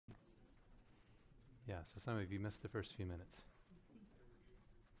Yeah, so some of you missed the first few minutes.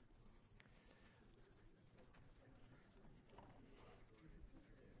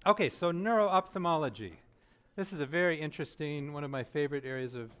 Okay, so neuro-ophthalmology. This is a very interesting, one of my favorite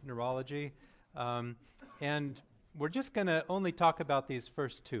areas of neurology. And we're just going to only talk about these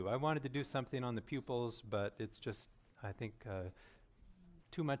first two. I wanted to do something on the pupils, but it's just, I think,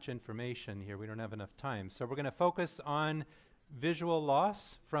 too much information here. We don't have enough time. So we're going to focus on visual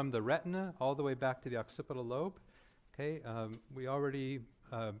loss from the retina all the way back to the occipital lobe. Okay, we already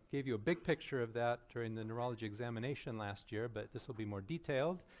gave you a big picture of that during the neurology examination last year, but this will be more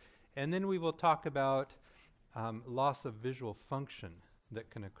detailed. And then we will talk about loss of visual function that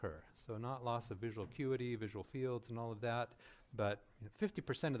can occur. So not loss of visual acuity, visual fields, and all of that, but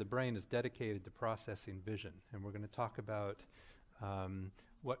 50% of the brain is dedicated to processing vision. And we're going to talk about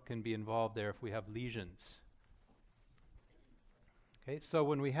what can be involved there if we have lesions. Okay, so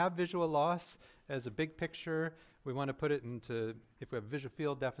when we have visual loss as a big picture, we want to put it into, if we have visual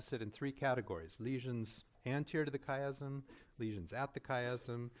field deficit, in three categories: lesions anterior to the chiasm, lesions at the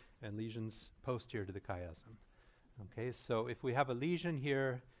chiasm, and lesions posterior to the chiasm. Okay, so if we have a lesion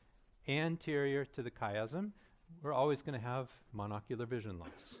here anterior to the chiasm, we're always going to have monocular vision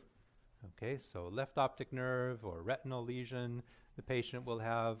loss. Okay, so left optic nerve or retinal lesion, the patient will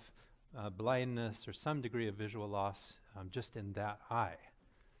have blindness or some degree of visual loss just in that eye.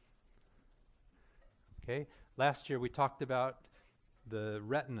 Okay, last year we talked about the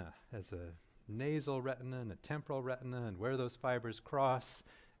retina as a nasal retina and a temporal retina and where those fibers cross.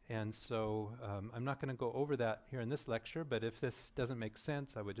 And so I'm not going to go over that here in this lecture, but if this doesn't make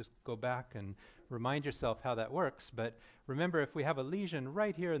sense, I would just go back and remind yourself how that works. But remember, if we have a lesion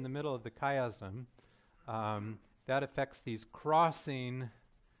right here in the middle of the chiasm, that affects these crossing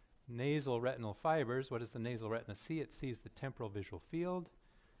nasal retinal fibers. What does the nasal retina see? It sees the temporal visual field.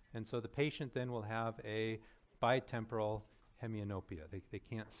 And so the patient then will have a bitemporal hemianopia. They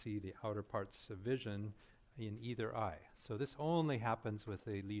can't see the outer parts of vision in either eye. So this only happens with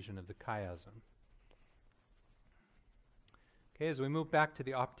a lesion of the chiasm. Okay, as we move back to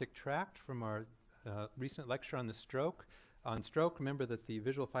the optic tract from our recent lecture on the stroke. On stroke, remember that the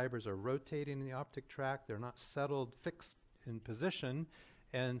visual fibers are rotating in the optic tract. They're not settled, fixed in position.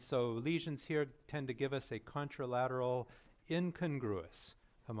 And so lesions here tend to give us a contralateral incongruous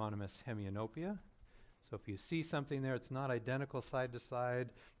homonymous hemianopia. So if you see something there, it's not identical side to side.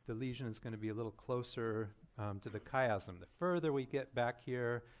 The lesion is going to be a little closer to the chiasm. The further we get back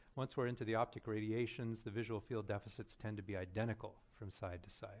here, once we're into the optic radiations, the visual field deficits tend to be identical from side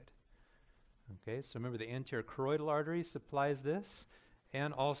to side. Okay, so remember the anterior choroidal artery supplies this,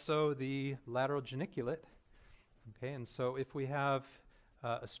 and also the lateral geniculate. Okay, and so if we have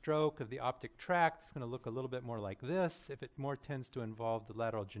a stroke of the optic tract, it's going to look a little bit more like this. If it more tends to involve the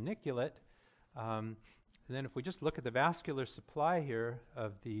lateral geniculate, and then if we just look at the vascular supply here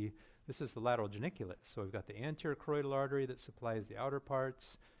of the, this is the lateral geniculate. So we've got the anterior choroidal artery that supplies the outer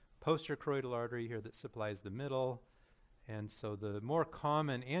parts, posterior choroidal artery here that supplies the middle. And so the more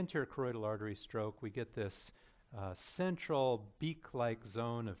common anterior choroidal artery stroke, we get this central beak-like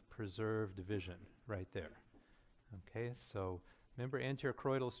zone of preserved vision right there. Okay, so remember anterior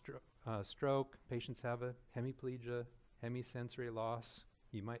choroidal stroke, patients have a hemiplegia, hemisensory loss.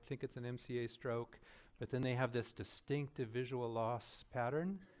 You might think it's an MCA stroke, but then they have this distinctive visual loss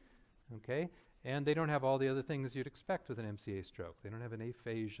pattern, okay? And they don't have all the other things you'd expect with an MCA stroke. They don't have an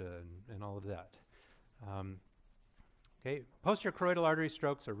aphasia and all of that. Okay, posterior choroidal artery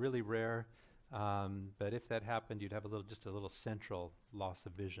strokes are really rare, but if that happened, you'd have just a little central loss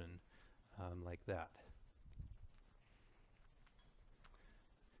of vision like that.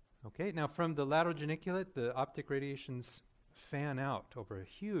 Okay, now from the lateral geniculate, the optic radiations fan out over a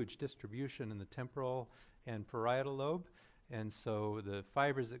huge distribution in the temporal and parietal lobe. And so the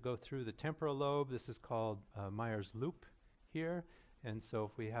fibers that go through the temporal lobe, this is called Meyer's loop here. And so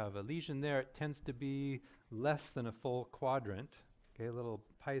if we have a lesion there, it tends to be less than a full quadrant. Okay, a little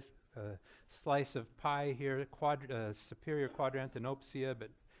slice of pie here, superior quadrantenopsia, but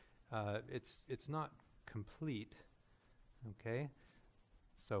it's not complete. Okay,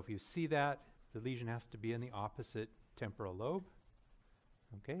 so if you see that, the lesion has to be in the opposite temporal lobe.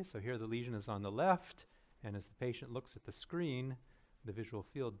 Okay, so here the lesion is on the left, and as the patient looks at the screen, the visual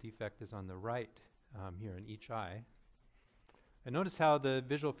field defect is on the right here in each eye. And notice how the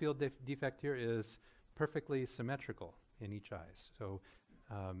visual field defect here is perfectly symmetrical in each eye. So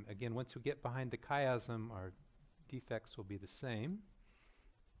again, once we get behind the chiasm, our defects will be the same.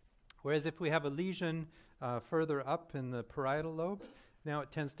 Whereas if we have a lesion further up in the parietal lobe, now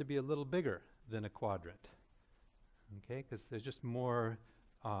it tends to be a little bigger than a quadrant. Okay, because there's just more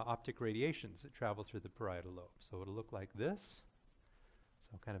optic radiations that travel through the parietal lobe. So it'll look like this.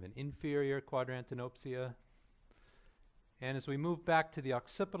 So kind of an inferior quadrantenopsia. And as we move back to the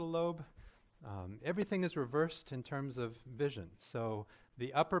occipital lobe, everything is reversed in terms of vision. So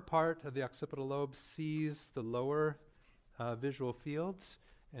the upper part of the occipital lobe sees the lower visual fields.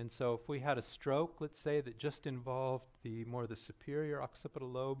 And so if we had a stroke, let's say, that just involved the superior occipital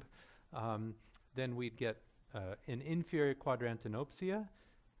lobe, then we'd get an inferior quadrantenopsia.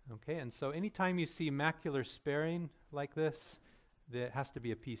 Okay, and so anytime you see macular sparing like this, that has to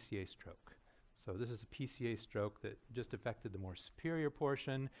be a PCA stroke. So this is a PCA stroke that just affected the more superior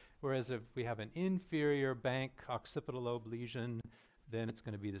portion, whereas if we have an inferior bank occipital lobe lesion, then it's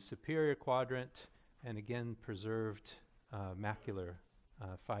going to be the superior quadrant, and again, preserved macular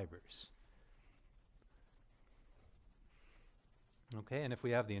fibers. Okay, and if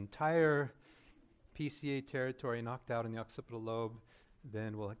we have the entire PCA territory knocked out in the occipital lobe,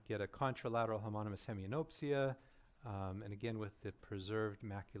 then we'll get a contralateral homonymous hemianopsia, and again with the preserved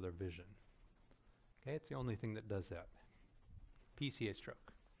macular vision. Okay, it's the only thing that does that. PCA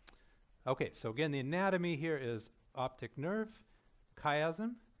stroke. Okay, so again, the anatomy here is optic nerve,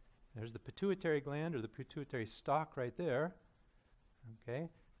 chiasm. There's the pituitary gland, or the pituitary stalk right there. Okay,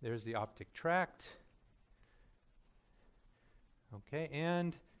 there's the optic tract. Okay,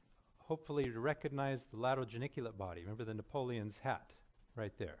 and hopefully you recognize the lateral geniculate body. Remember the Napoleon's hat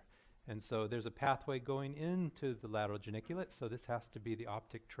right there. And so there's a pathway going into the lateral geniculate, so this has to be the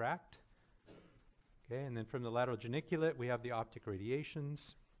optic tract. Okay, and then from the lateral geniculate, we have the optic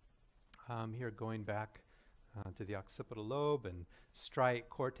radiations here going back to the occipital lobe, and striate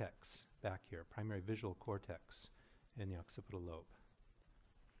cortex back here, primary visual cortex in the occipital lobe.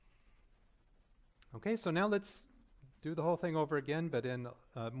 Okay, so now let's do the whole thing over again, but in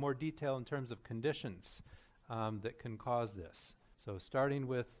more detail in terms of conditions that can cause this. So starting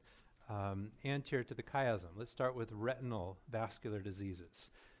with anterior to the chiasm, let's start with retinal vascular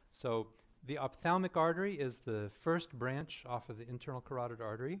diseases. So the ophthalmic artery is the first branch off of the internal carotid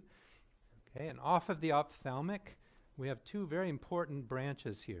artery. Okay, and off of the ophthalmic, we have two very important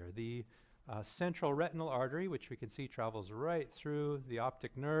branches here. The central retinal artery, which we can see travels right through the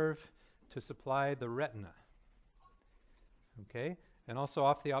optic nerve to supply the retina. Okay, and also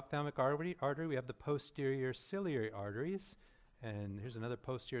off the ophthalmic artery, we have the posterior ciliary arteries. And here's another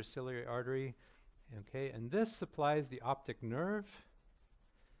posterior ciliary artery. Okay, and this supplies the optic nerve.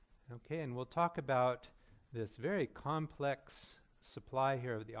 Okay, and we'll talk about this very complex supply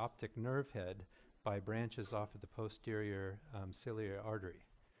here of the optic nerve head by branches off of the posterior ciliary artery.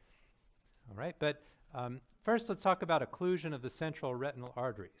 All right, but first let's talk about occlusion of the central retinal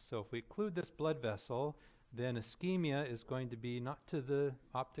artery. So if we occlude this blood vessel, then ischemia is going to be not to the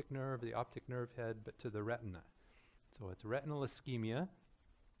optic nerve head, but to the retina. So it's retinal ischemia.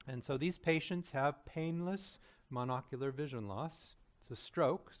 And so these patients have painless monocular vision loss. It's a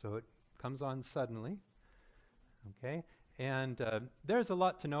stroke, so it comes on suddenly. Okay, and there's a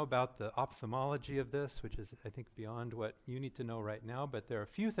lot to know about the ophthalmology of this, which is, I think, beyond what you need to know right now, but there are a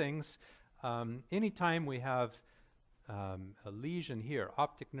few things. Anytime we have a lesion here,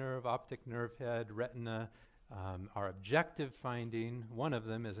 optic nerve head, retina, our objective finding, one of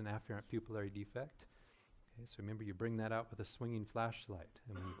them is an afferent pupillary defect. Okay, so remember, you bring that out with a swinging flashlight,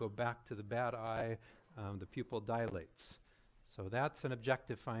 and when you go back to the bad eye, the pupil dilates. So that's an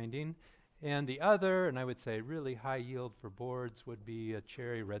objective finding. And the other, and I would say really high yield for boards, would be a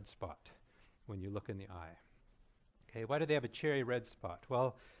cherry red spot when you look in the eye. Okay, why do they have a cherry red spot?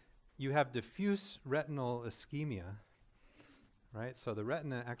 Well, you have diffuse retinal ischemia, right? So the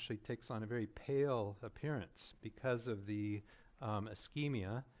retina actually takes on a very pale appearance because of the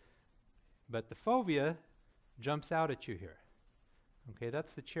ischemia, but the fovea jumps out at you here. Okay,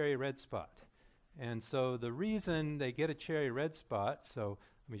 that's the cherry red spot. And so the reason they get a cherry red spot, so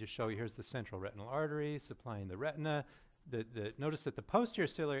let me just show you, here's the central retinal artery supplying the retina. Notice that the posterior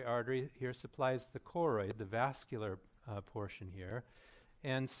ciliary artery here supplies the choroid, the vascular portion here.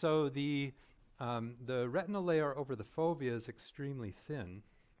 And so the retinal layer over the fovea is extremely thin.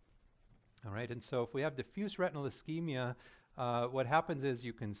 All right, and so if we have diffuse retinal ischemia, what happens is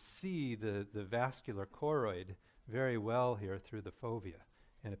you can see the vascular choroid very well here through the fovea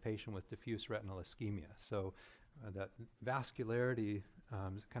in a patient with diffuse retinal ischemia. So that vascularity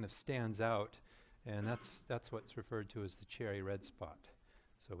kind of stands out, and that's what's referred to as the cherry red spot.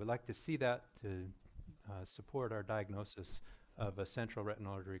 So we like to see that to support our diagnosis of a central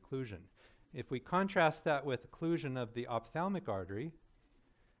retinal artery occlusion. If we contrast that with occlusion of the ophthalmic artery,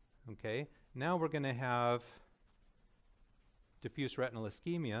 okay, now we're going to have diffuse retinal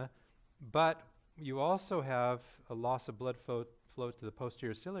ischemia, but you also have a loss of blood flow to the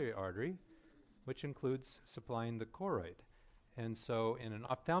posterior ciliary artery, which includes supplying the choroid. And so in an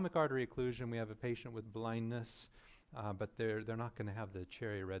ophthalmic artery occlusion, we have a patient with blindness, but they're not going to have the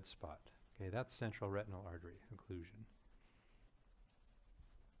cherry red spot. Okay, that's central retinal artery occlusion.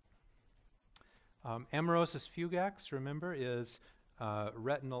 Amaurosis fugax, remember, is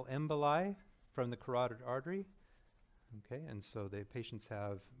retinal emboli from the carotid artery. Okay, and so the patients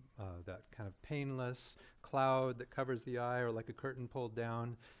have that kind of painless cloud that covers the eye, or like a curtain pulled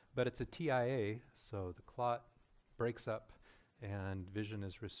down, but it's a TIA, so the clot breaks up and vision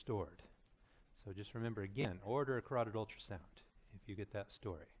is restored. So just remember, again, order a carotid ultrasound if you get that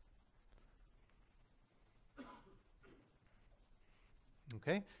story.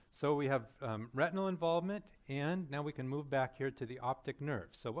 Okay, so we have retinal involvement, and now we can move back here to the optic nerve.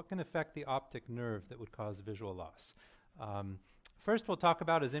 So what can affect the optic nerve that would cause visual loss? First we'll talk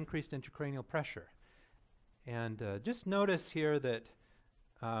about is increased intracranial pressure. And just notice here that,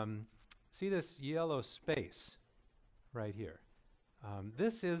 see this yellow space right here?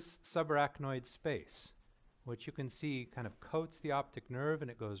 This is subarachnoid space, which you can see kind of coats the optic nerve,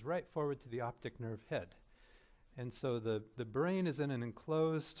 and it goes right forward to the optic nerve head. And so the brain is in an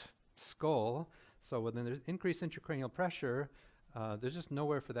enclosed skull, so when there's increased intracranial pressure, there's just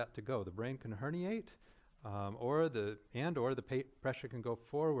nowhere for that to go. The brain can herniate, or the pressure can go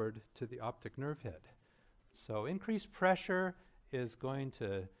forward to the optic nerve head. So increased pressure is going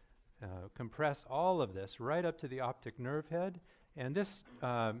to compress all of this right up to the optic nerve head, and this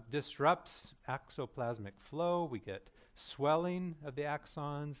disrupts axoplasmic flow. We get swelling of the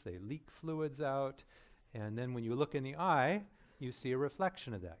axons, they leak fluids out, and then when you look in the eye, you see a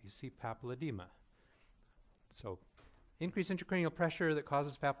reflection of that. You see papilledema. So increased intracranial pressure that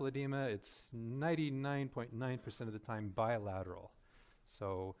causes papilledema, it's 99.9% of the time bilateral.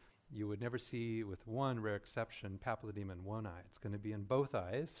 So you would never see, with one rare exception, papilledema in one eye. It's going to be in both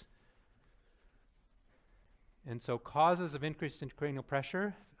eyes. And so causes of increased intracranial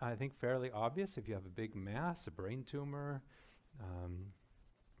pressure, I think fairly obvious. If you have a big mass, a brain tumor,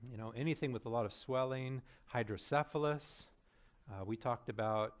 you know, anything with a lot of swelling, hydrocephalus. We talked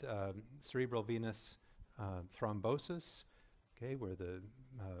about cerebral venous thrombosis, okay, where the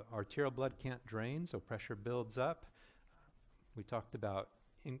arterial blood can't drain, so pressure builds up. We talked about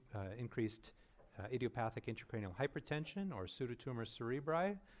increased idiopathic intracranial hypertension or pseudotumor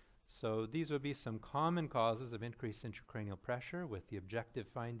cerebri. So these would be some common causes of increased intracranial pressure with the objective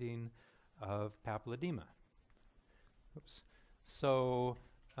finding of papilledema. Oops. So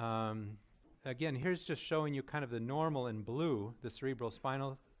again, here's just showing you kind of the normal in blue, the cerebral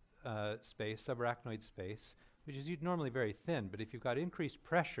spinal space, subarachnoid space, which is normally very thin, but if you've got increased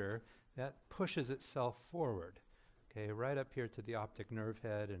pressure, that pushes itself forward, okay, right up here to the optic nerve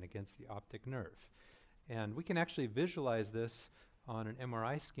head and against the optic nerve. And we can actually visualize this on an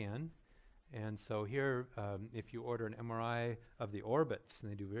MRI scan. And so here, if you order an MRI of the orbits,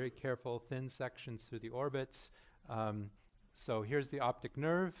 and they do very careful thin sections through the orbits, so here's the optic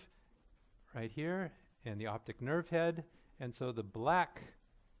nerve right here, and the optic nerve head. And so the black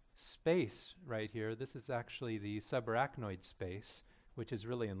space right here, this is actually the subarachnoid space, which is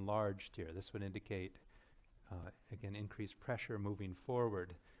really enlarged here. This would indicate, again, increased pressure moving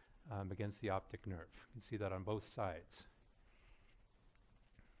forward against the optic nerve. You can see that on both sides.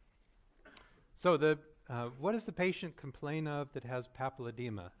 So what does the patient complain of that has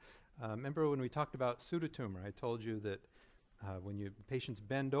papilledema? Remember when we talked about pseudotumor, I told you that when patients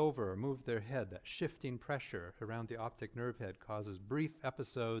bend over or move their head, that shifting pressure around the optic nerve head causes brief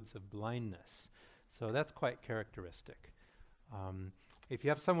episodes of blindness. So that's quite characteristic. If you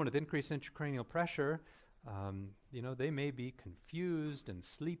have someone with increased intracranial pressure, you know, they may be confused and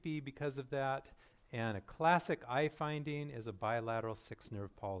sleepy because of that. And a classic eye finding is a bilateral sixth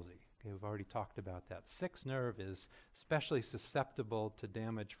nerve palsy. Okay, we've already talked about that. Sixth nerve is especially susceptible to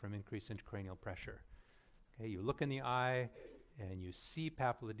damage from increased intracranial pressure. Okay, you look in the eye and you see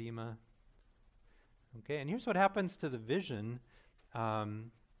papilledema. Okay, and here's what happens to the vision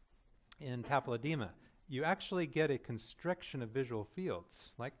in papilledema. You actually get a constriction of visual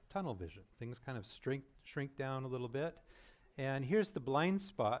fields, like tunnel vision. Things kind of shrink down a little bit. And here's the blind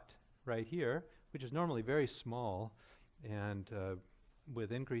spot right here, which is normally very small, and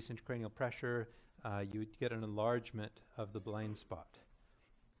with increased intracranial pressure, you get an enlargement of the blind spot.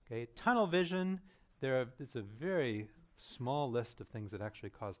 Okay, tunnel vision, it's a very small list of things that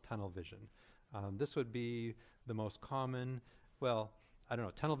actually cause tunnel vision. This would be the most common. Well, I don't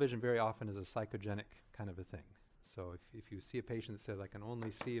know, tunnel vision very often is a psychogenic kind of a thing. So if you see a patient that says, I can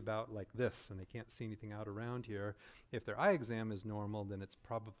only see about like this and they can't see anything out around here, if their eye exam is normal, then it's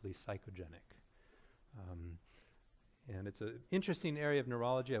probably psychogenic. And it's an interesting area of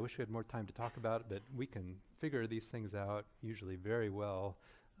neurology. I wish we had more time to talk about it, but we can figure these things out usually very well.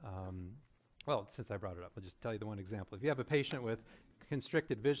 Well, since I brought it up, I'll just tell you the one example. If you have a patient with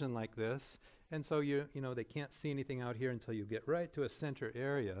constricted vision like this, and so you know they can't see anything out here until you get right to a center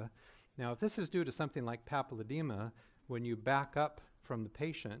area. Now, if this is due to something like papilledema, when you back up from the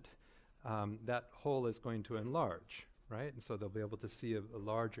patient, that hole is going to enlarge, right? And so they'll be able to see a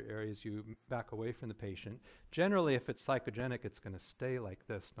larger area as you back away from the patient. Generally, if it's psychogenic, it's going to stay like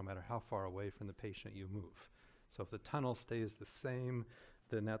this no matter how far away from the patient you move. So if the tunnel stays the same,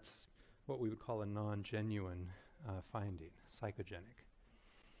 then that's what we would call a non-genuine finding, psychogenic.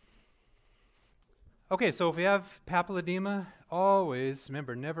 Okay, so if we have papilledema, always,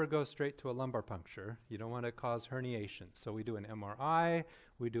 remember, never go straight to a lumbar puncture. You don't want to cause herniation. So we do an MRI,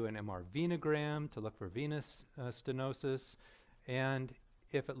 we do an MR venogram to look for venous stenosis, and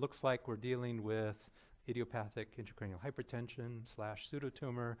if it looks like we're dealing with idiopathic intracranial hypertension /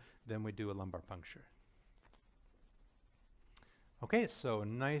 pseudotumor, then we do a lumbar puncture. Okay, so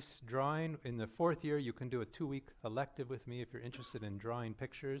nice drawing. In the 4th year, you can do a 2-week elective with me if you're interested in drawing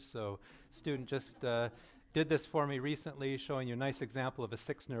pictures. So student just did this for me recently, showing you a nice example of a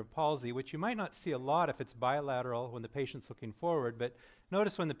 6-nerve palsy, which you might not see a lot if it's bilateral when the patient's looking forward. But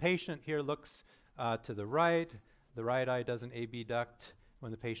notice when the patient here looks to the right eye does an abduct.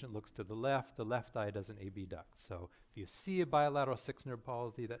 When the patient looks to the left eye does an abduct. So if you see a bilateral 6-nerve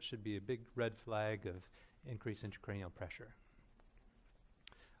palsy, that should be a big red flag of increased intracranial pressure.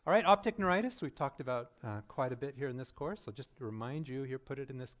 All right, optic neuritis, we've talked about quite a bit here in this course. So just to remind you here, put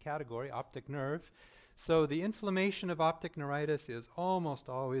it in this category, optic nerve. So the inflammation of optic neuritis is almost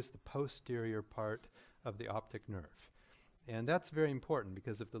always the posterior part of the optic nerve. And that's very important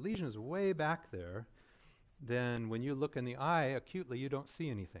because if the lesion is way back there, then when you look in the eye acutely, you don't see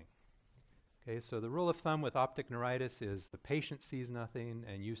anything. Okay, so the rule of thumb with optic neuritis is the patient sees nothing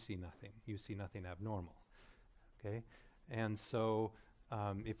and you see nothing. You see nothing abnormal. Okay, and so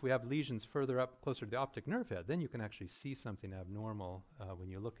if we have lesions further up, closer to the optic nerve head, then you can actually see something abnormal when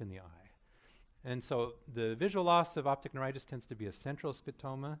you look in the eye. And so the visual loss of optic neuritis tends to be a central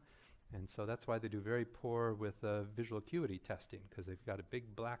scotoma, and so that's why they do very poor with visual acuity testing, because they've got a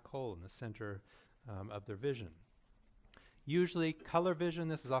big black hole in the center of their vision. Usually color vision,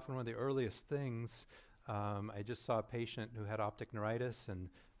 this is often one of the earliest things. I just saw a patient who had optic neuritis, and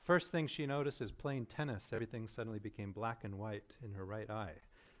first thing she noticed is playing tennis, everything suddenly became black and white in her right eye.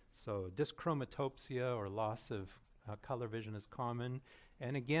 So dyschromatopsia, or loss of color vision, is common.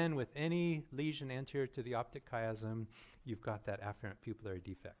 And again, with any lesion anterior to the optic chiasm, you've got that afferent pupillary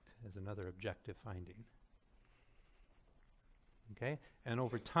defect as another objective finding. Okay, and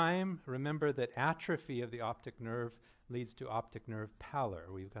over time, remember that atrophy of the optic nerve leads to optic nerve pallor.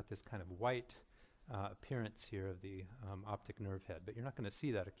 We've got this kind of white appearance here of the optic nerve head, but you're not going to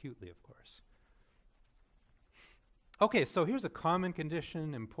see that acutely, of course. Okay, so here's a common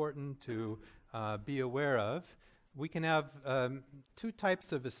condition important to be aware of. We can have 2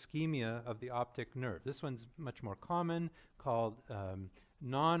 types of ischemia of the optic nerve. This one's much more common, called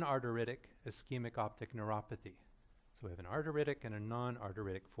non-arteritic ischemic optic neuropathy. So we have an arteritic and a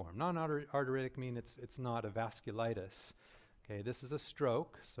non-arteritic form. Non-arteritic means it's not a vasculitis. Okay, this is a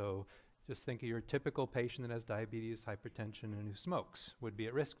stroke, so just think of your typical patient that has diabetes, hypertension, and who smokes would be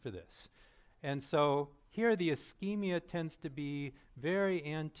at risk for this. And so here the ischemia tends to be very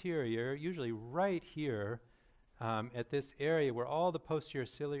anterior, usually right here at this area where all the posterior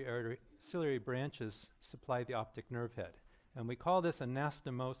ciliary branches supply the optic nerve head. And we call this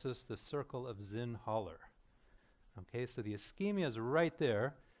anastomosis, the circle of Zinn-Haller. Okay, so the ischemia is right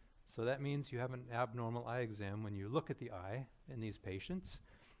there. So that means you have an abnormal eye exam when you look at the eye in these patients.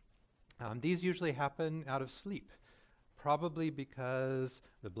 These usually happen out of sleep, probably because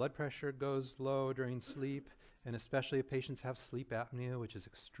the blood pressure goes low during sleep, and especially if patients have sleep apnea, which is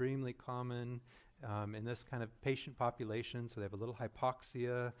extremely common in this kind of patient population. So they have a little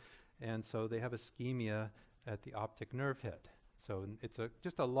hypoxia, and so they have ischemia at the optic nerve head. So it's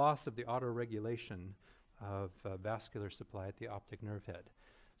just a loss of the autoregulation of vascular supply at the optic nerve head.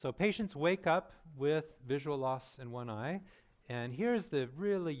 So patients wake up with visual loss in one eye, and here's the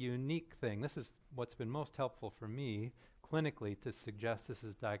really unique thing. This is what's been most helpful for me clinically to suggest this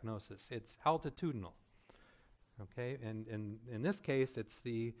is diagnosis. It's altitudinal. Okay, and in this case, it's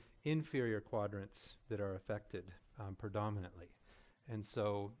the inferior quadrants that are affected predominantly. And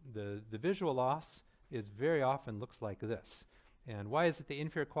so the visual loss is very often looks like this. And why is it the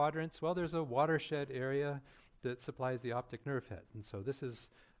inferior quadrants? Well, there's a watershed area that supplies the optic nerve head. And so this is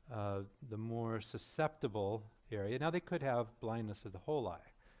the more susceptible area. Now they could have blindness of the whole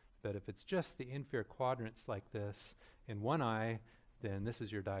eye, But if it's just the inferior quadrants like this in one eye, then this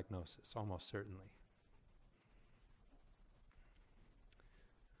is your diagnosis, almost certainly.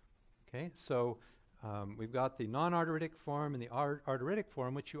 Okay, so we've got the non-arteritic form and the arteritic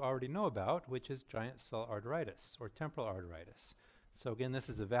form, which you already know about, which is giant cell arteritis or temporal arteritis. So again, this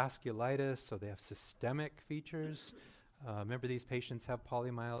is a vasculitis, so they have systemic features. Remember, these patients have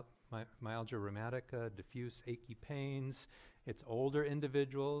polymyalgia rheumatica, diffuse achy pains. It's older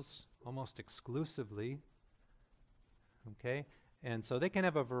individuals, almost exclusively. Okay, and so they can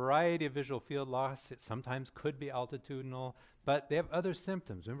have a variety of visual field loss. It sometimes could be altitudinal, but they have other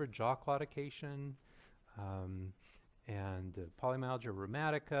symptoms. Remember, jaw claudication, and polymyalgia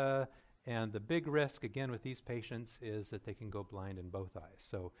rheumatica, and the big risk, again, with these patients is that they can go blind in both eyes.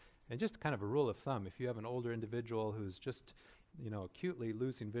 So, and just kind of a rule of thumb, if you have an older individual who's just, acutely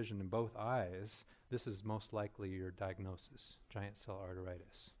losing vision in both eyes, this is most likely your diagnosis, giant cell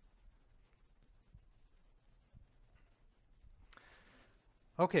arteritis.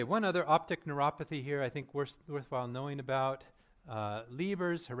 Okay, one other optic neuropathy here I think worthwhile knowing about.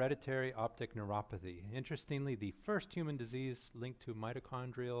 Leber's hereditary optic neuropathy. Interestingly, the first human disease linked to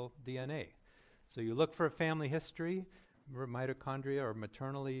mitochondrial DNA. So you look for a family history, mitochondria are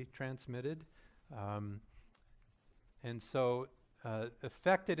maternally transmitted. And so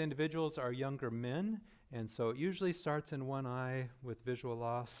affected individuals are younger men, and so it usually starts in one eye with visual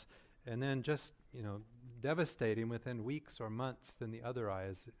loss, and then just, devastating within weeks or months, then the other eye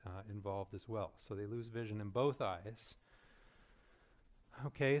is involved as well. So they lose vision in both eyes.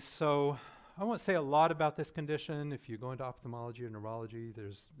 Okay, so I won't say a lot about this condition. If you go into ophthalmology or neurology,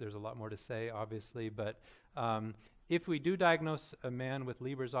 there's a lot more to say, obviously, but if we do diagnose a man with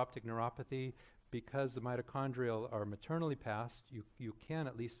Leber's optic neuropathy, because the mitochondrial are maternally passed, you can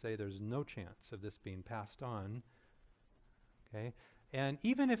at least say there's no chance of this being passed on. Okay, and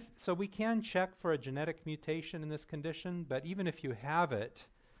even if, so we can check for a genetic mutation in this condition, but even if you have it,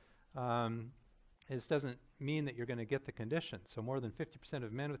 this doesn't mean that you're going to get the condition. So more than 50%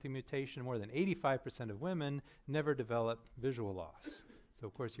 of men with the mutation, more than 85% of women never develop visual loss. So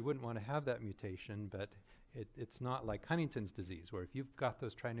of course you wouldn't want to have that mutation, but it's not like Huntington's disease, where if you've got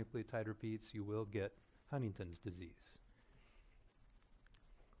those trinucleotide repeats, you will get Huntington's disease.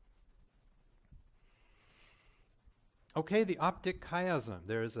 Okay, the optic chiasm.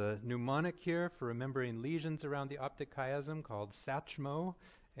 There's a mnemonic here for remembering lesions around the optic chiasm called SACHMO,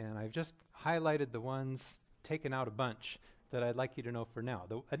 and I've just highlighted the ones, taken out a bunch that I'd like you to know for now.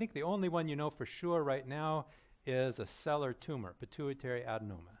 I think the only one you know for sure right now is a cellular tumor, pituitary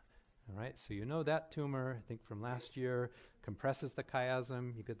adenoma. All right, so you know that tumor, I think from last year, compresses the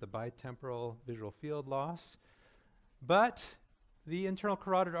chiasm, you get the bitemporal visual field loss. But the internal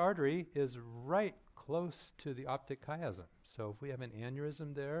carotid artery is right close to the optic chiasm. So if we have an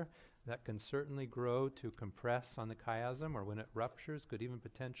aneurysm there, that can certainly grow to compress on the chiasm, or when it ruptures, could even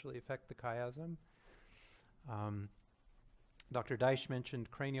potentially affect the chiasm. Dr. Deich mentioned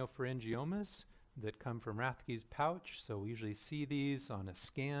craniopharyngiomas that come from Rathke's pouch. So we usually see these on a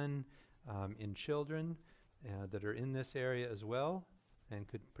scan in children that are in this area as well, and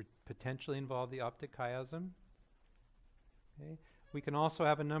could potentially involve the optic chiasm. Okay. We can also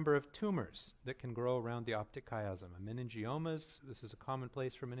have a number of tumors that can grow around the optic chiasm. Meningiomas, this is a common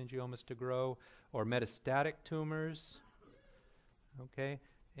place for meningiomas to grow, or metastatic tumors. Okay,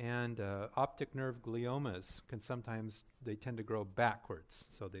 and optic nerve gliomas can sometimes, they tend to grow backwards.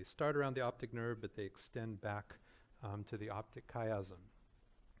 So they start around the optic nerve, but they extend back to the optic chiasm.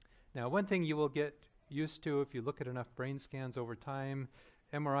 Now, one thing you will get used to if you look at enough brain scans over time,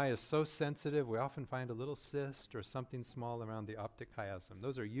 MRI is so sensitive, we often find a little cyst or something small around the optic chiasm.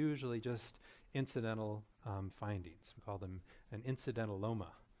 Those are usually just incidental findings. We call them an incidentaloma.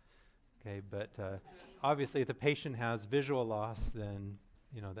 Okay, but obviously if the patient has visual loss, then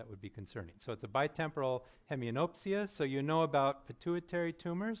that would be concerning. So it's a bitemporal hemianopsia, so you know about pituitary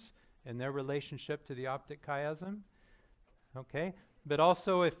tumors and their relationship to the optic chiasm. Okay, but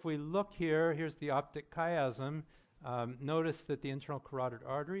also if we look here, here's the optic chiasm. Notice that the internal carotid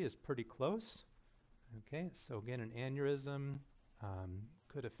artery is pretty close. Okay, so again, an aneurysm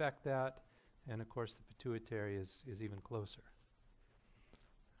could affect that, and of course the pituitary is even closer.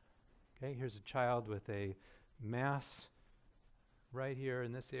 Okay, here's a child with a mass right here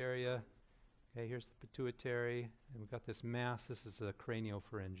in this area. Okay, here's the pituitary, and we've got this mass. This is a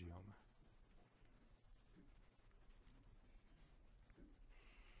craniopharyngioma.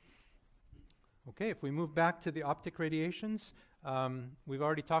 Okay, if we move back to the optic radiations, we've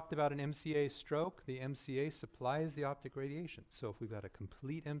already talked about an MCA stroke. The MCA supplies the optic radiation. So if we've got a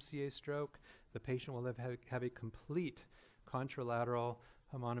complete MCA stroke, the patient will have a complete contralateral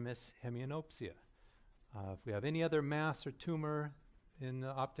homonymous hemianopsia. If we have any other mass or tumor in the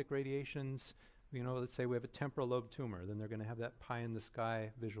optic radiations, let's say we have a temporal lobe tumor, then they're going to have that pie in the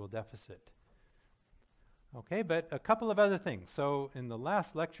sky visual deficit. Okay, but a couple of other things. So in the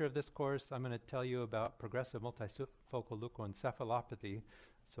last lecture of this course, I'm going to tell you about progressive multifocal leukoencephalopathy.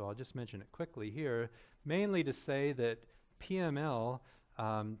 So I'll just mention it quickly here, mainly to say that PML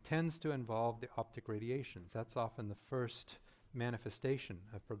tends to involve the optic radiations. That's often the first manifestation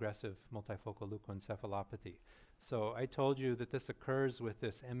of progressive multifocal leukoencephalopathy. So I told you that this occurs with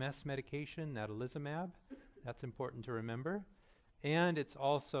this MS medication, natalizumab. That's important to remember. And it's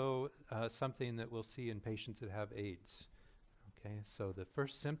also something that we'll see in patients that have AIDS. Okay, so the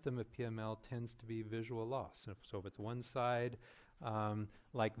first symptom of PML tends to be visual loss. So if it's one side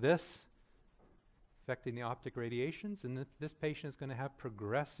like this, affecting the optic radiations, and this patient is going to have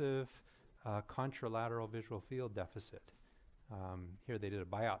progressive contralateral visual field deficit. Here they did a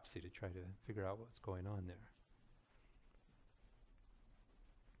biopsy to try to figure out what's going on there.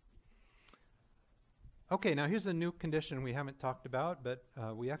 Okay, now here's a new condition we haven't talked about, but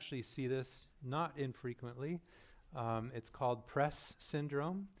we actually see this not infrequently. It's called Press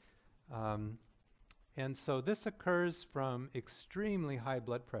syndrome. And so this occurs from extremely high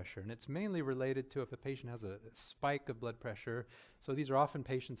blood pressure, and it's mainly related to if a patient has a spike of blood pressure. So these are often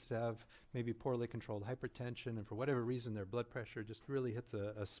patients that have maybe poorly controlled hypertension, and for whatever reason their blood pressure just really hits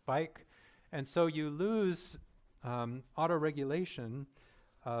a spike. And so you lose autoregulation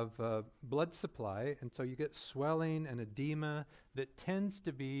of blood supply, and so you get swelling and edema that tends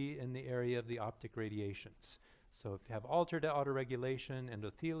to be in the area of the optic radiations. So if you have altered autoregulation,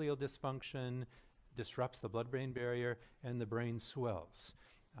 endothelial dysfunction disrupts the blood-brain barrier, and the brain swells.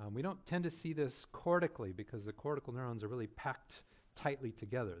 We don't tend to see this cortically because the cortical neurons are really packed tightly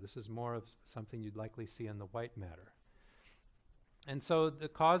together. This is more of something you'd likely see in the white matter. And so the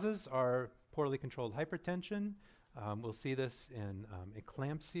causes are poorly controlled hypertension. We'll see this in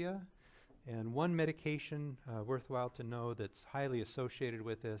eclampsia. And one medication worthwhile to know that's highly associated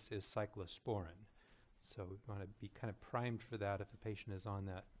with this is cyclosporin. So we want to be kind of primed for that if a patient is on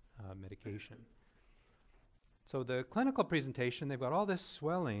that medication. So the clinical presentation, they've got all this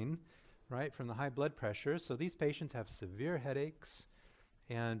swelling, right, from the high blood pressure. So these patients have severe headaches.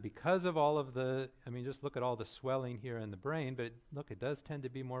 And because of all of the, just look at all the swelling here in the brain, but look, it does tend to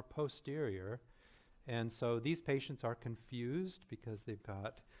be more posterior. And so these patients are confused because they've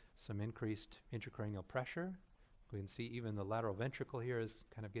got some increased intracranial pressure. We can see even the lateral ventricle here is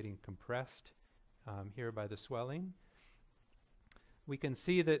kind of getting compressed here by the swelling. We can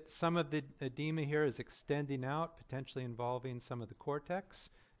see that some of the edema here is extending out, potentially involving some of the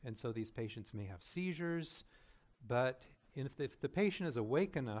cortex, and so these patients may have seizures. But if the patient is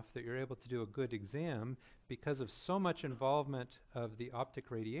awake enough that you're able to do a good exam, because of so much involvement of the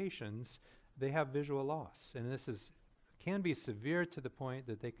optic radiations, they have visual loss. And this can be severe to the point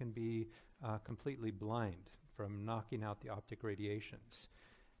that they can be completely blind from knocking out the optic radiations.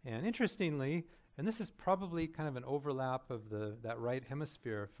 And interestingly, and this is probably kind of an overlap of that right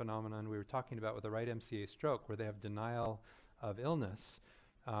hemisphere phenomenon we were talking about with the right MCA stroke, where they have denial of illness,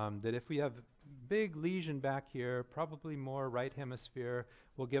 that if we have big lesion back here, probably more right hemisphere,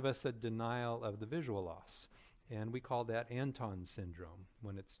 will give us a denial of the visual loss. And we call that Anton syndrome,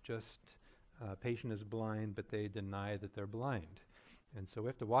 when it's just patient is blind, but they deny that they're blind. And so we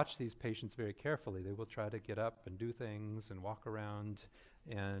have to watch these patients very carefully. They will try to get up and do things and walk around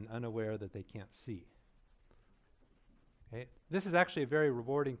and unaware that they can't see. Okay. This is actually a very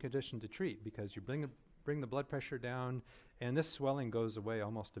rewarding condition to treat because you bring the blood pressure down and this swelling goes away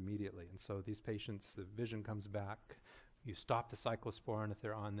almost immediately. And so these patients, the vision comes back. You stop the cyclosporin if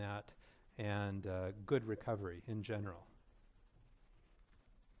they're on that, and good recovery in general.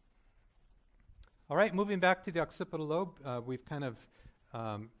 All right, moving back to the occipital lobe, we've kind of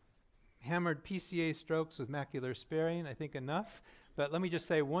hammered PCA strokes with macular sparing, I think enough. But let me just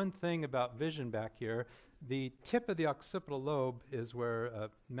say one thing about vision back here. The tip of the occipital lobe is where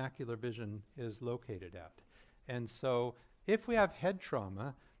macular vision is located at. And so if we have head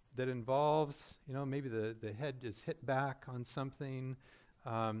trauma that involves, maybe the head is hit back on something,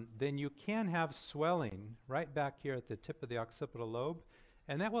 then you can have swelling right back here at the tip of the occipital lobe.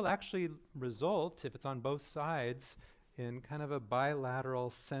 And that will actually result, if it's on both sides, in kind of a bilateral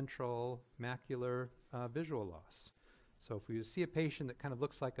central macular visual loss. So if we see a patient that kind of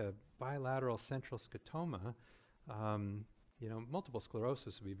looks like a bilateral central scotoma, multiple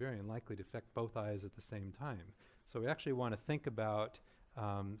sclerosis would be very unlikely to affect both eyes at the same time. So we actually want to think about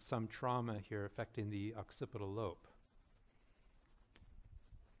some trauma here affecting the occipital lobe.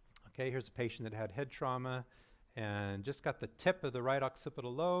 Okay, here's a patient that had head trauma, and just got the tip of the right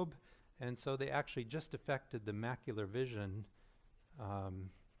occipital lobe, and so they actually just affected the macular vision,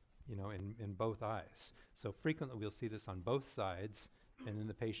 in both eyes. So frequently we'll see this on both sides, and then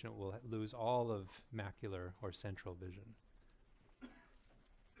the patient will lose all of macular or central vision.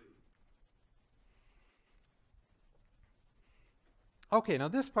 Okay, now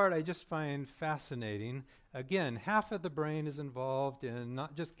this part I just find fascinating. Again, half of the brain is involved in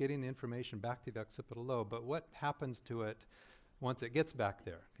not just getting the information back to the occipital lobe, but what happens to it once it gets back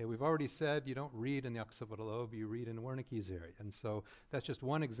there. Okay, we've already said you don't read in the occipital lobe, you read in Wernicke's area. And so that's just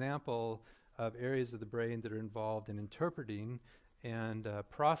one example of areas of the brain that are involved in interpreting and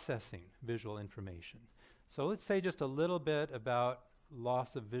processing visual information. So let's say just a little bit about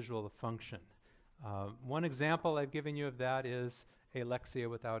loss of visual function. One example I've given you of that is alexia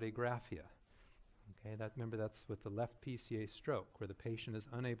without agraphia. Okay, remember that's with the left PCA stroke, where the patient is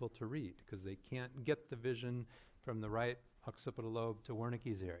unable to read because they can't get the vision from the right occipital lobe to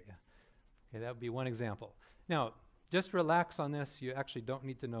Wernicke's area. Okay, that would be one example. Now, just relax on this. You actually don't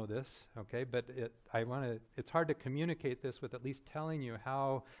need to know this, okay? But it's hard to communicate this with at least telling you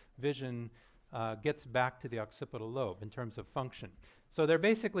how vision gets back to the occipital lobe in terms of function. So there are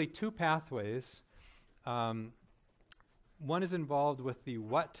basically two pathways. One is involved with the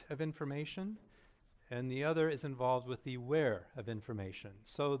what of information, and the other is involved with the where of information.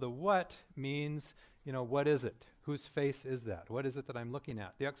 So the what means, what is it? Whose face is that? What is it that I'm looking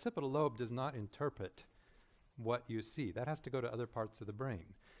at? The occipital lobe does not interpret what you see. That has to go to other parts of the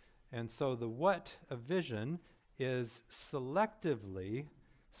brain. And so the what of vision is selectively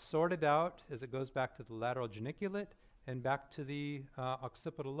sorted out as it goes back to the lateral geniculate and back to the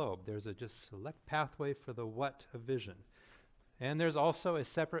occipital lobe. There's a just select pathway for the what of vision. And there's also a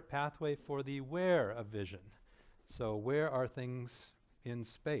separate pathway for the where of vision. So where are things in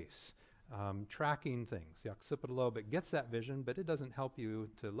space? Tracking things. The occipital lobe, it gets that vision, but it doesn't help you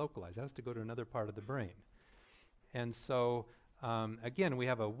to localize. It has to go to another part of the brain. And so, again, we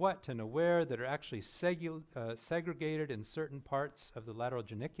have a what and a where that are actually segregated in certain parts of the lateral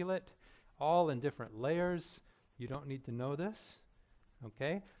geniculate, all in different layers. You don't need to know this,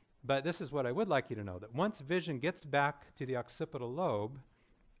 okay? But this is what I would like you to know, that once vision gets back to the occipital lobe,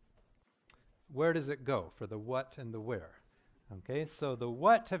 where does it go for the what and the where? Okay, so the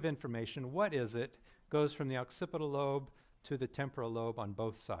what of information, what is it, goes from the occipital lobe to the temporal lobe on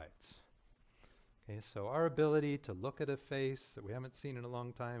both sides. Okay, so our ability to look at a face that we haven't seen in a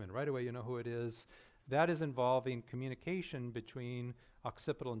long time and right away you know who it is, that is involving communication between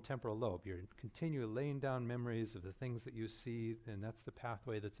occipital and temporal lobe. You're continually laying down memories of the things that you see, and that's the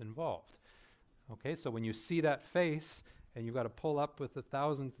pathway that's involved. Okay, so when you see that face and you've got to pull up with the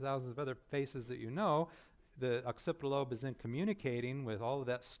thousands of other faces that you know, the occipital lobe is then communicating with all of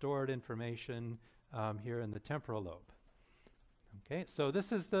that stored information here in the temporal lobe. Okay, so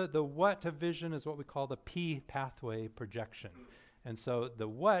this is the what of vision is what we call the P pathway projection. And so the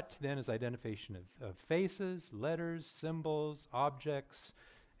what then is identification of faces, letters, symbols, objects,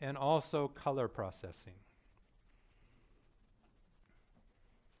 and also color processing.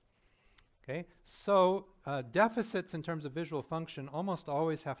 Okay, so deficits in terms of visual function almost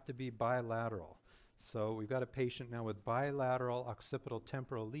always have to be bilateral. So we've got a patient now with bilateral occipital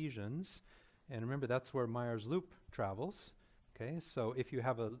temporal lesions, and remember that's where Meyer's loop travels. Okay, so if you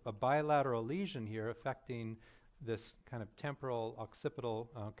have a bilateral lesion here affecting this kind of temporal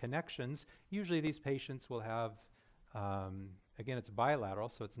occipital connections, usually these patients will have, again, it's bilateral,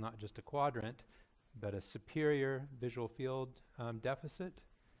 so it's not just a quadrant, but a superior visual field deficit.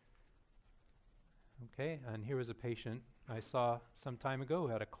 Okay, and here was a patient I saw some time ago who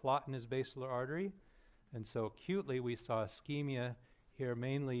had a clot in his basilar artery, and so acutely we saw ischemia here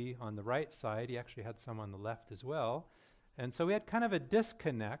mainly on the right side. He actually had some on the left as well. And so we had kind of a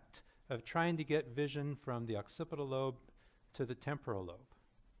disconnect of trying to get vision from the occipital lobe to the temporal lobe.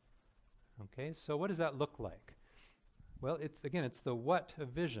 Okay, so what does that look like? Well, it's the what of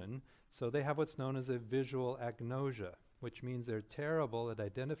vision. So they have what's known as a visual agnosia, which means they're terrible at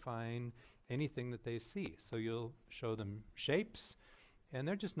identifying anything that they see. So you'll show them shapes, and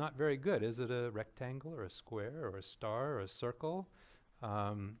they're just not very good. Is it a rectangle or a square or a star or a circle?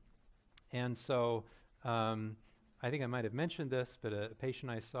 And so I think I might have mentioned this, but a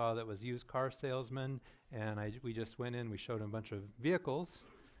patient I saw that was a used car salesman, and we just went in, we showed him a bunch of vehicles,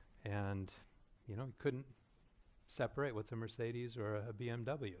 and he couldn't separate what's a Mercedes or a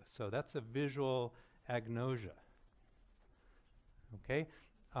BMW. So that's a visual agnosia. Okay,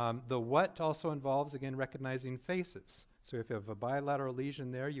 the what also involves, again, recognizing faces. So if you have a bilateral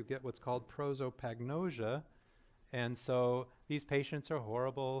lesion there, you get what's called prosopagnosia, and so these patients are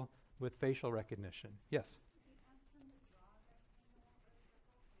horrible with facial recognition. Yes?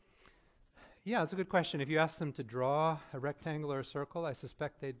 Yeah, it's a good question. If you ask them to draw a rectangle or a circle, I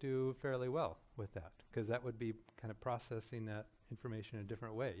suspect they do fairly well with that, because that would be kind of processing that information in a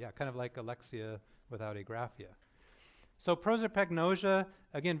different way. Yeah, kind of like alexia without agraphia. So prosopagnosia,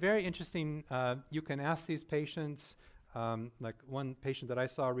 again, very interesting. You can ask these patients, like one patient that I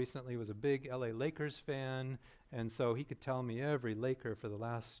saw recently was a big LA Lakers fan, and so he could tell me every Laker for the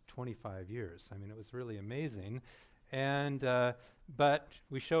last 25 years. I mean, it was really amazing. And but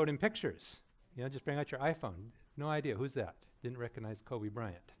we showed him pictures. You know, just bring out your iPhone. No idea, who's that? Didn't recognize Kobe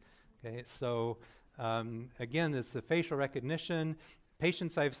Bryant. Okay, so again, it's the facial recognition.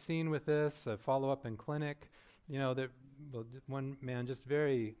 Patients I've seen with this, follow-up in clinic, you know, one man just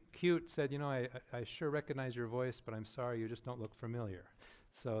very cute said, you know, I sure recognize your voice, but I'm sorry, you just don't look familiar.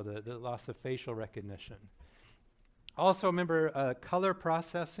 So the loss of facial recognition. Also remember, color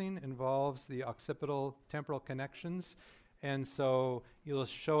processing involves the occipital temporal connections. And so you'll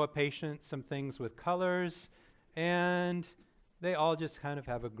show a patient some things with colors, and they all just kind of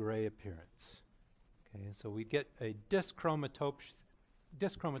have a gray appearance. Okay, so we get a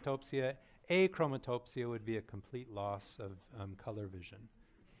dyschromatopsia. Achromatopsia would be a complete loss of color vision.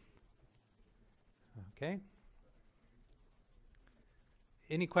 Okay.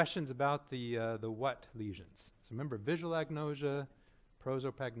 Any questions about the what lesions? So remember, visual agnosia,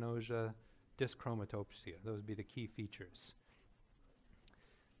 prosopagnosia, dyschromatopsia. Those would be the key features.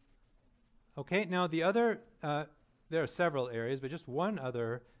 Okay, now the other, there are several areas, but just one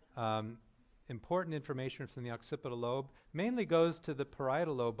other important information from the occipital lobe mainly goes to the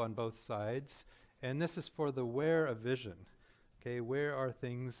parietal lobe on both sides, and this is for the where of vision. Okay, where are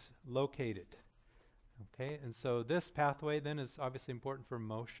things located? Okay, and so this pathway then is obviously important for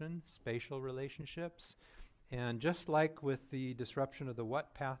motion, spatial relationships, and just like with the disruption of the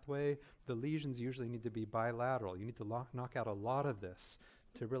what pathway, the lesions usually need to be bilateral. You need to knock out a lot of this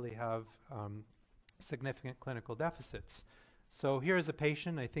to really have significant clinical deficits. So here's a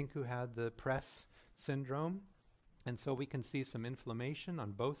patient, I think, who had the press syndrome, and so we can see some inflammation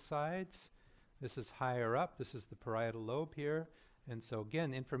on both sides. This is higher up, this is the parietal lobe here, and so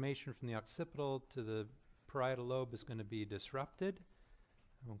again, information from the occipital to the parietal lobe is going to be disrupted.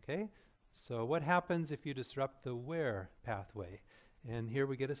 Okay, so what happens if you disrupt the where pathway? And here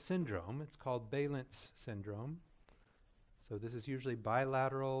we get a syndrome. It's called Balint syndrome. So this is usually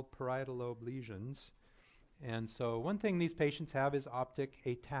bilateral parietal lobe lesions. And so one thing these patients have is optic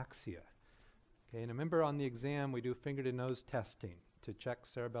ataxia. Okay, and remember on the exam we do finger to nose testing to check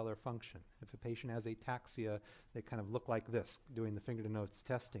cerebellar function. If a patient has ataxia, they kind of look like this doing the finger to nose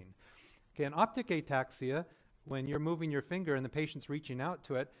testing. Okay, and optic ataxia, when you're moving your finger and the patient's reaching out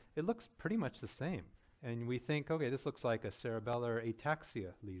to it, it looks pretty much the same. And we think, okay, this looks like a cerebellar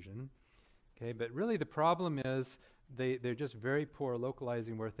ataxia lesion. Okay, but really the problem is they're just very poor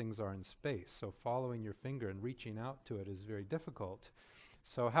localizing where things are in space. So following your finger and reaching out to it is very difficult.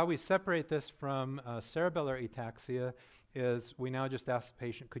 So how we separate this from cerebellar ataxia is we now just ask the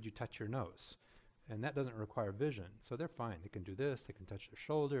patient, could you touch your nose? And that doesn't require vision. So they're fine. They can do this. They can touch their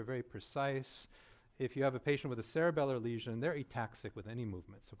shoulder, very precise. If you have a patient with a cerebellar lesion, they're ataxic with any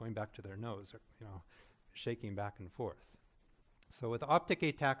movement. So going back to their nose, or, you know, shaking back and forth. So with optic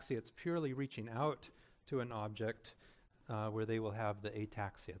ataxia, it's purely reaching out to an object where they will have the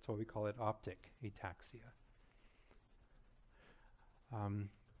ataxia. That's why we call it optic ataxia.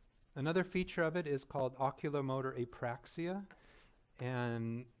 Another feature of it is called oculomotor apraxia.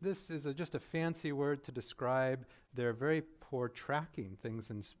 And this is just a fancy word to describe their very poor tracking things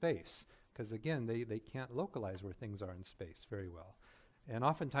in space. Because again, they can't localize where things are in space very well. And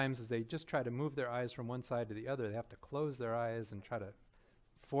oftentimes as they just try to move their eyes from one side to the other, they have to close their eyes and try to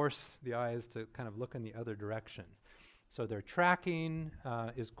force the eyes to kind of look in the other direction. So their tracking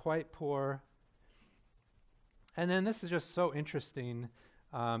is quite poor. And then this is just so interesting.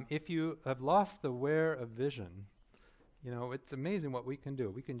 If you have lost the where of vision, you know, it's amazing what we can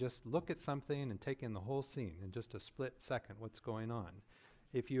do. We can just look at something and take in the whole scene in just a split second, what's going on.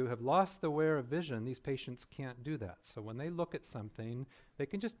 If you have lost the where of vision, these patients can't do that. So when they look at something, they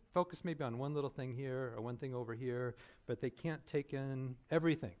can just focus maybe on one little thing here or one thing over here, but they can't take in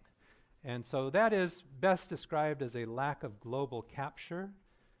everything. And so that is best described as a lack of global capture.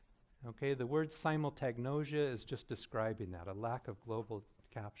 Okay, the word simultagnosia is just describing that, a lack of global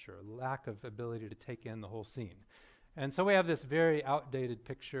capture, a lack of ability to take in the whole scene. And so we have this very outdated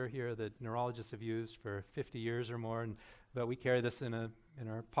picture here that neurologists have used for 50 years or more, but we carry this in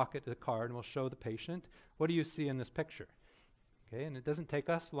our pocket of the card and we'll show the patient. What do you see in this picture? Okay, and it doesn't take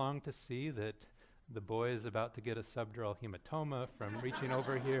us long to see that The boy is about to get a subdural hematoma from reaching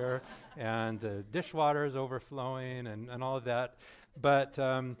over here, and the dishwater is overflowing, and all of that. But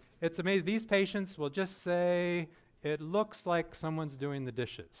it's amazing. These patients will just say, it looks like someone's doing the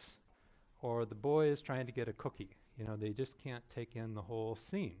dishes, or the boy is trying to get a cookie. You know, they just can't take in the whole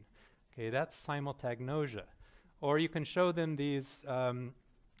scene. Okay, that's simultagnosia. Or you can show them these,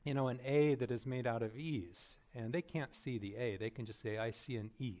 you know, an A that is made out of E's, and they can't see the A. They can just say, I see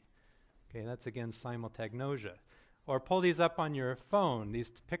an E. Okay, that's again simultagnosia. Or pull these up on your phone,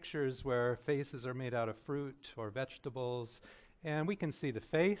 these pictures where faces are made out of fruit or vegetables, and we can see the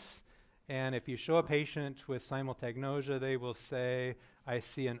face. And if you show a patient with simultagnosia, they will say, I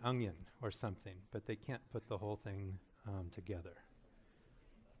see an onion or something, but they can't put the whole thing together.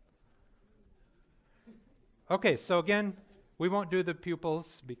 Okay, so again, we won't do the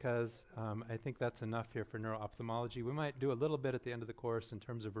pupils because I think that's enough here for neuro-ophthalmology. We might do a little bit at the end of the course in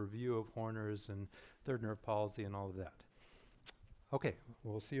terms of review of Horner's and third nerve palsy and all of that. Okay,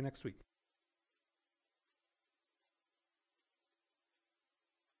 we'll see you next week.